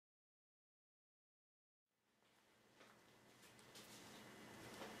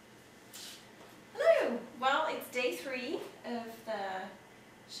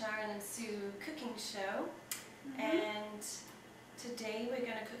Sharon and Sue cooking show, and today we're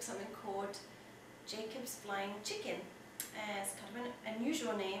going to cook something called Jacob's Flying Chicken. It's kind of an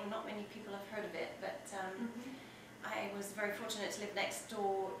unusual name, not many people have heard of it, but I was very fortunate to live next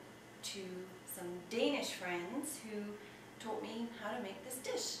door to some Danish friends who taught me how to make this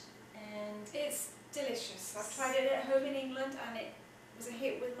dish. And it's delicious. I've tried it at home in England and it was a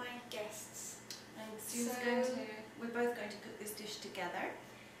hit with my guests. And Sue's we're both going to cook this dish together,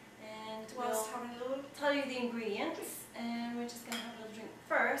 and whilst we'll having a little tell you the ingredients, and we're just going to have a little drink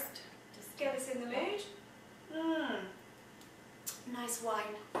first. Just get us in the mood. Nice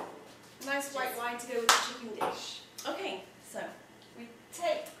wine. Nice white wine to go with the chicken dish. Okay, so we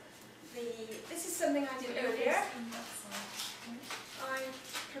take this is something I did earlier. I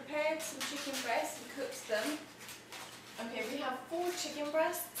prepared some chicken breasts and cooked them. Okay, we have 4 chicken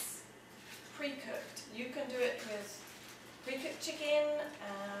breasts pre-cooked. You can do it with pre-cooked chicken,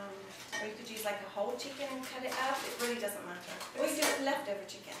 or you could use like a whole chicken and cut it up. It really doesn't matter. Or you just leftover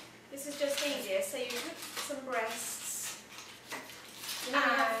chicken. This is just easier. So you cook some breasts. We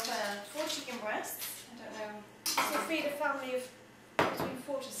have 4 chicken breasts. I don't know. This will feed a family of between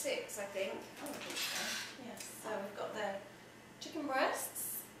 4 to 6, I think. Oh, I think so. Yes. So we've got the chicken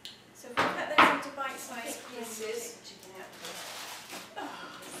breasts. So if we cut those into bite-sized pieces.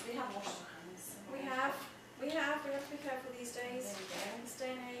 We have washed our hands. We have to be careful these days. There we go. In this day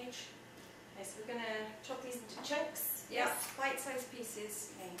and age. Okay, so we're going to chop these into chunks. Yes, bite-sized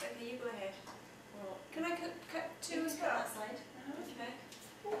pieces. Okay, you go ahead. Well, can I cut 2 as well? That side. Okay.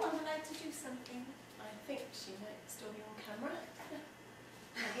 Oh, I would like to do something. I think she might still be on camera.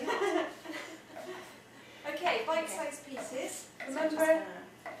 Okay, bite-sized pieces. Remember, so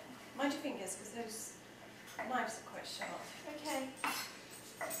mind your fingers because those knives are quite sharp. Okay.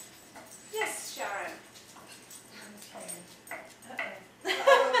 Yes, Sharon. Okay.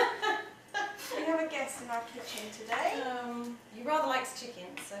 We have a guest in our kitchen today. He rather likes chicken,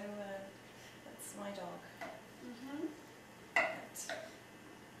 so that's my dog.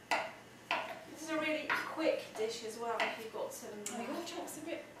 This is a really quick dish as well if you've got some... your chunk's a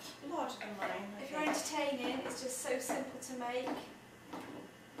bit larger than mine. If you're entertaining, it's just so simple to make.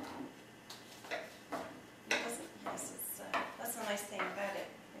 Yes, that's a nice thing about it.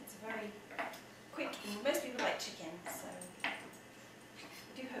 It's very quick. Most people like chicken, so I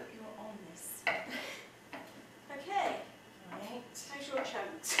do hope you're on this. Okay. Right. How's your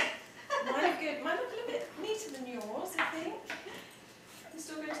chunks? Mine are good. Mine look a little bit neater than yours, I think. You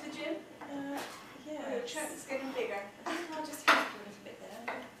still going to the gym? Yeah. Your chunk's getting bigger. I think I'll just help a little bit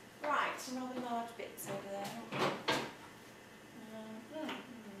there. Right. Some rather large bits over there.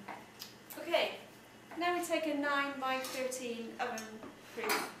 Okay. Now we take a 9 by 13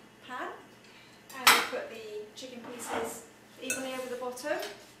 oven-proof pan and we put the chicken pieces evenly over the bottom.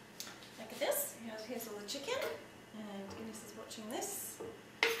 Like this. Here's all the chicken, and Guinness is watching this.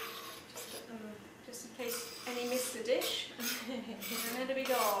 Just put them, just in case any miss the dish, and then it'll be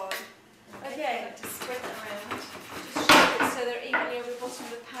gone. Okay, like to spread that around. Just shake it so they're evenly over the bottom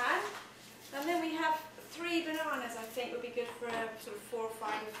of the pan. And then we have 3 bananas, I think would be good for sort of 4 or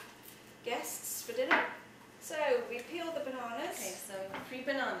 5 guests for dinner. So we peel the bananas. Okay, so 3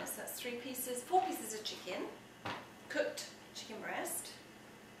 bananas. That's 4 pieces of chicken, cooked chicken breast,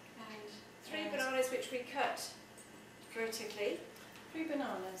 and 3 bananas which we cut vertically. 3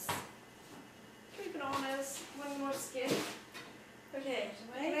 bananas. 3 bananas, 1 more skin. Okay,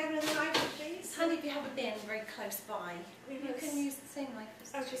 Can can I have another knife, please? It's handy if you have a bin very close by. You can use the same knife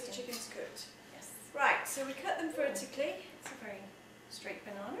as the because the chicken. chicken's cooked. Yes. Right, so we cut them vertically. It's a very straight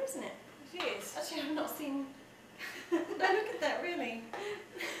banana, isn't it? It is. Actually, I've not seen... No, look at that, really.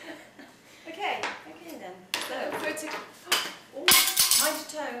 Okay. Okay then. So, vertical. Oh, mind your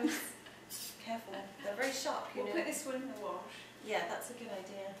toes. Careful, they're very sharp, you We'll know. put this one in the wash. Yeah, that's a good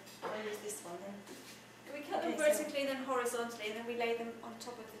idea. I'll use this one then. We cut them Okay, vertically, then horizontally, and then we lay them on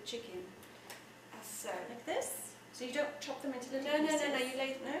top of the chicken. As so. Like this? So you don't chop them into little No, pieces? you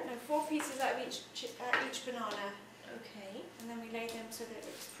lay them, no, 4 pieces out of each banana. Okay. And then we lay them so that it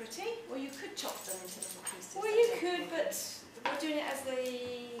looks pretty. Or you could chop them into little pieces. Well, you could, but we're doing it as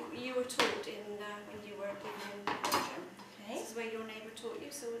you were taught when you were living in Belgium. Okay. This is where your neighbour taught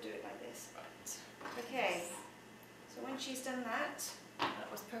you, so we'll do it like this. Right. Okay. So when she's done that, That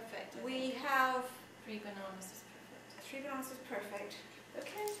was perfect. we have 3 bananas was perfect. 3 bananas was perfect.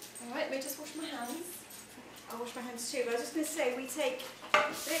 Okay. Alright, may I just wash my hands? I'll wash my hands too, but I was just going to say the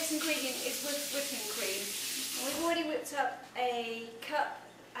next ingredient is whipping cream. And we've already whipped up a cup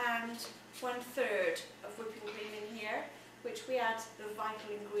and 1/3 of whipping cream in here, which we add the vital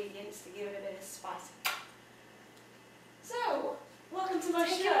ingredients to give it a bit of spice. So, Welcome to my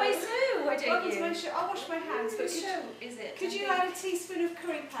Take show. it away, Sue. Why don't Welcome you? to my show. I'll wash my hands. But Whose show is it? could you add a teaspoon of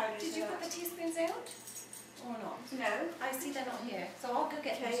curry powder? Did you put the teaspoons out? Or not? No. I see they're not here. So I'll go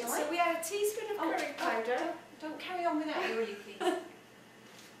get them, Okay, shall I? so we add a teaspoon of curry powder. Don't carry on without me, will you, please?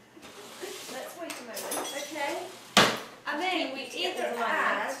 Let's wait a moment. Okay. And then we either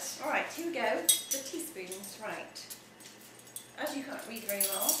add... Alright, here we go. The teaspoons, right. As you can't read very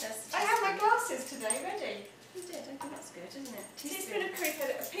well, there's I have my glasses today ready. You did, I think that's good, isn't it? Teaspoon of curry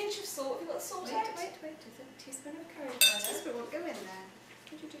powder, a pinch of salt. Have you got the salt out? Wait. There's a teaspoon of curry A powder. teaspoon won't go in there.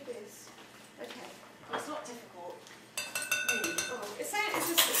 Could you do this? Okay. Well, it's not difficult. Really. Oh, it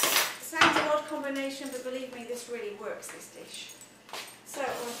sounds an odd combination, but believe me, this really works, this dish. So,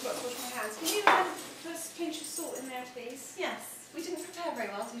 I've got to wash my hands. Can you put a pinch of salt in there, please? Yes. We didn't prepare very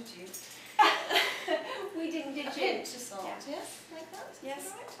well, did you? We didn't, did A you? pinch of salt, yes? Like that?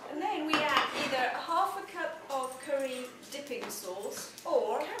 Yes. Right. And then we add either half a cup of curry dipping sauce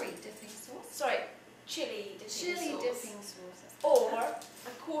or, Curry dipping sauce. sorry, chili dipping sauce. Chili dipping sauce. Or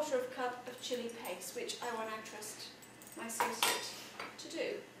a quarter of a cup of chili paste, which I will now trust my associate to do.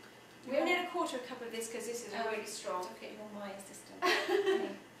 We only need a quarter of a cup of this because this is really strong. Okay, you're my assistant. Okay.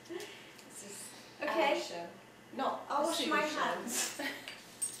 This is Okay. our show. Not I'll the wash Sue my show. hands.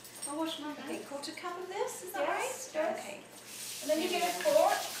 I'll wash my Okay, hands. quarter cup of this, is that Yes, right? yes. Okay. And then you get a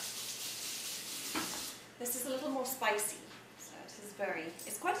fork. This is a little more spicy. So this is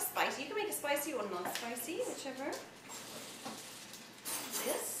it's quite a spicy. You can make it spicy or non-spicy, whichever.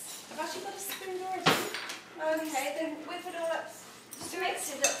 This. I've actually got a spoon already. Okay, then whip it all up.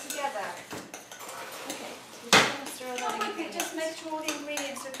 Mix it up together. Okay. So we're just going to stir that Not whip in. it, just make sure all the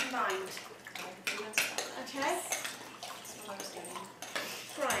ingredients are combined. Okay? That's what I was doing.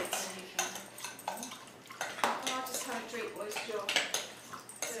 Right. I'll just have a drink whilst you're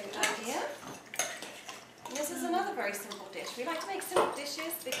doing Good idea. And this is another very simple dish. We like to make simple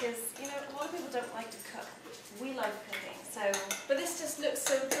dishes because, you know, a lot of people don't like to cook. We like cooking, so... But this just looks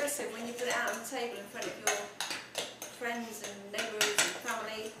so impressive when you put it out on the table in front of your friends and neighbours and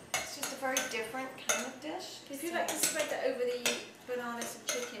family. It's just a very different kind of dish. If you'd like to spread that over the bananas and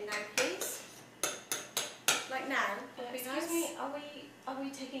chicken now, please. Like now, would be Excuse nice. me, are we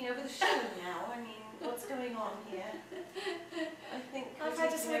taking over the show now? I mean, what's going on here? I think I've we're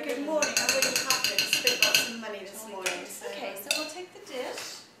had to taking say over good the- morning. I really haven't spent lots of money this morning. So. Okay, so we'll take the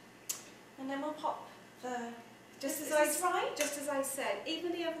dish and then we'll pop the... Just Is as this right? Just as I said,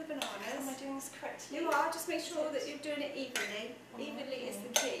 evenly over the Am I bananas. doing this correctly? You are. Just make sure that you're doing it evenly. Evenly is the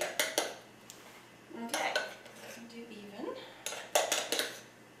key. Okay. Do even.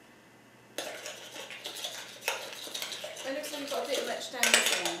 It looks like you've got a bit much down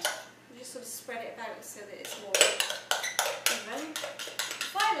this end. You just sort of spread it about so that it's more even.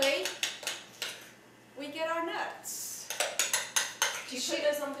 Finally, we get our nuts. Do you put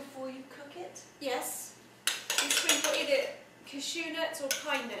those on before you cook it? Yes. You sprinkle either cashew nuts or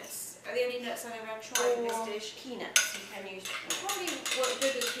pine nuts. Are the only nuts I've ever tried in this dish. Peanuts you can use. Probably work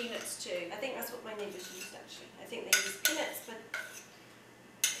good with peanuts too. I think that's what my neighbours used actually. I think they use peanuts, but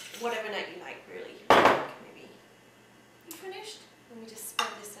whatever nut you like really. Maybe. You finished? Let me just spread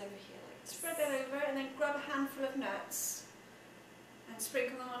this over here like this. Spread that over and then grab a handful of nuts and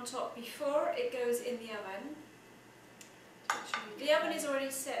sprinkle them on top before it goes in the oven. The oven is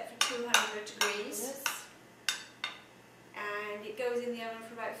already set for 200 degrees. Yes. And it goes in the oven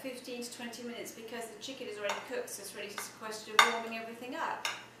for about 15 to 20 minutes because the chicken is already cooked, so it's really just a question of warming everything up.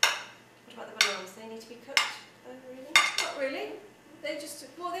 What about the bananas? They need to be cooked? Oh, really? Not really. They just,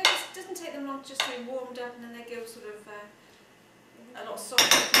 well, it doesn't take them long just to be warmed up and then they go sort of a lot softer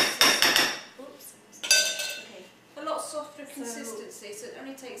consistency. Oops. Okay. A lot softer consistency, so it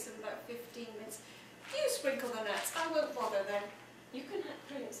only takes them about 15 minutes. You sprinkle the nuts, I won't bother then. You can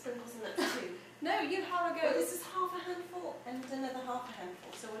put sprinkles in that too. No, you have a go. Well, this is half a handful and another half a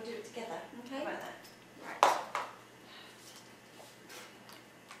handful, so we'll do it together. Okay. How about that? Right.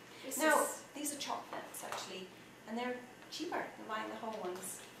 These are chopped nuts actually, and they're cheaper than buying the whole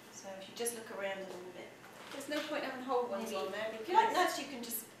ones. So if you just look around a little bit. There's no point having whole ones Maybe. on there. If you like nuts, you can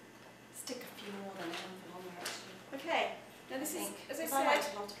just stick a few more than a handful on there actually. Okay. Now this is, as I If liked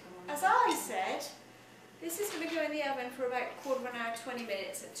said, a lot of them on as there. I said, this is going to go in the oven for about a quarter of an hour, 20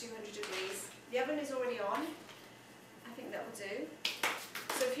 minutes at 200 degrees. The oven is already on. I think that will do.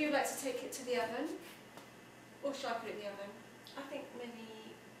 So if you'd like to take it to the oven, or shall I put it in the oven? I think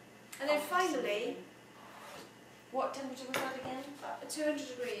maybe. And then finally, what temperature was that again? 200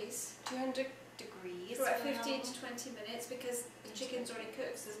 degrees 200 degrees. for about for 15 to how 20 minutes because the chicken's already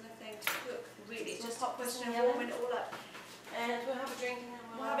cooked, so there's nothing to cook really. It's So just a pop this question in of the warming it all up. And we'll have a drink and then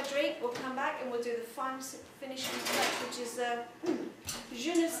We'll have a drink, we'll come back and we'll do the finishing touch, which is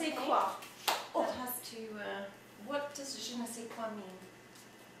je ne sais quoi. That has to, what does je ne sais quoi mean?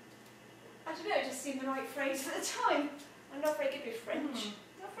 I don't know, it just seemed the right phrase at the time. I'm not very good with French.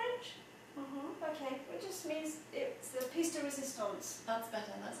 Not French? Okay, it just means it's the piece de resistance. That's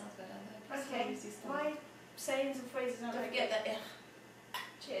better, that sounds better. Okay, my sayings and phrases aren't Don't very forget good. that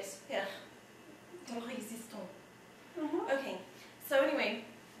Cheers. Yeah. De resistance. Okay, so anyway,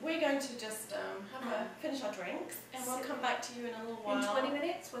 we're going to just finish our drinks and we'll come back to you in a little while. In 20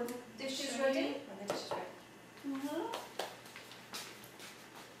 minutes when the dish is ready. When the dish is ready.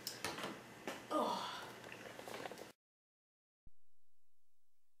 Oh.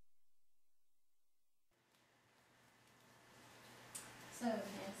 So,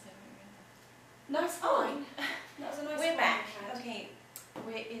 Nice wine. That was a nice We're wine back. we had. Okay,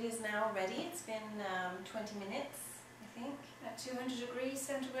 it is now ready. It's been 20 minutes, I think. At 200 degrees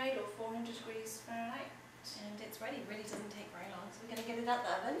centigrade or 400 degrees Fahrenheit. And it's ready. It really doesn't take very long. So we're going to get it out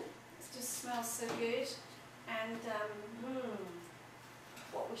the oven. It just smells so good. And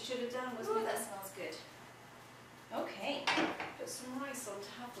what we should have done was That smells good. Okay. put some rice on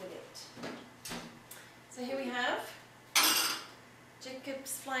top with it. So here we have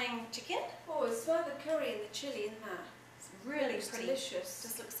Jacob's Flying Chicken. Oh, it's smell the curry and the chilli in that. It's really It's pretty. delicious.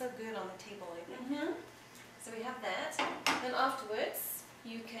 Just looks so good on the table, I think. So we have that. Then afterwards,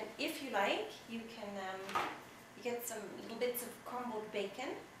 you can, if you like, you can you get some little bits of crumbled bacon,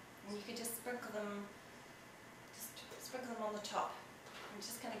 and you can just sprinkle them on the top. And it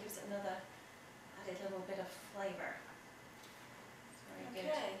just kind of gives it another added little bit of flavour. It's very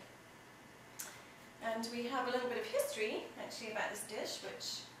good. Okay. And we have a little bit of history actually about this dish,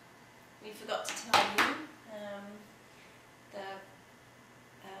 which we forgot to tell you.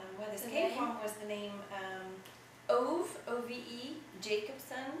 Where this came from was the name Ove, O-V-E,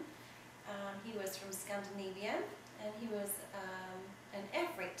 Jacobson. He was from Scandinavian, and he was an air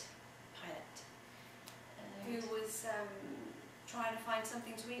freight pilot. Who was trying to find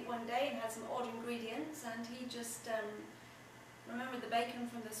something to eat one day and had some odd ingredients, and he just remembered the bacon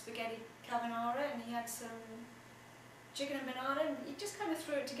from the spaghetti carbonara, and he had some chicken and banana, and he just kind of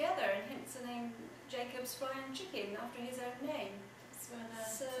threw it together, and hence the name Jacob's Flying Chicken after his own name.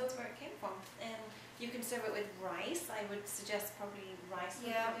 That's where it came from. And you can serve it with rice. I would suggest probably rice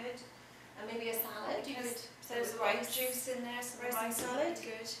would be good. And maybe a salad. You could serve There's with rice rice juice in there, some rice and rice salad. would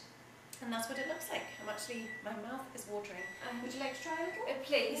be good. And that's what it looks like. My mouth is watering. Would you like to try a little?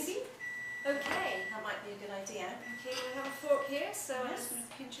 Please. Maybe? Okay. That might be a good idea. Okay, we have a fork here, so I'm Yes. just going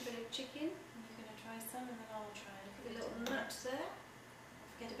to pinch a bit of chicken. You're going to try some and then I'll try a Put a little nut there.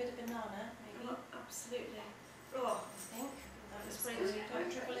 Get a bit of banana, maybe. Oh, absolutely. Oh, I think. That It's is very good. good. Don't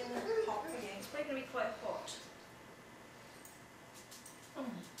dribble in the pot, will you? it's probably going to be quite hot. It's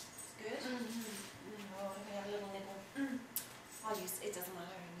good. Oh, let me have a little nibble. It doesn't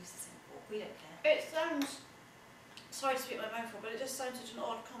matter, I use the same fork. We don't care. It sounds, sorry to speak my mouthful, but it just sounds such an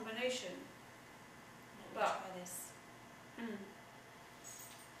odd combination. Let me try this.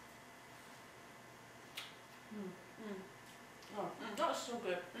 Oh, that's so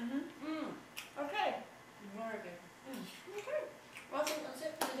good. Okay. Very good. Okay. Well, I think that's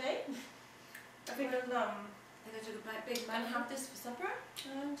it for today. I think we'll I'm going to do a big and have this for supper.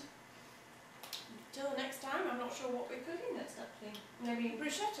 And until next time, I'm not sure what we're cooking next actually. Maybe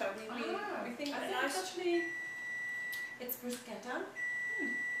bruschetta. We think it's actually it's bruschetta.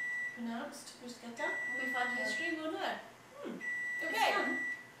 Pronounced bruschetta. When we find history, we'll know. Okay.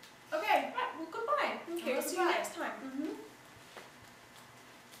 Okay. Right. Well, goodbye. Okay, We'll see you goodbye. next time.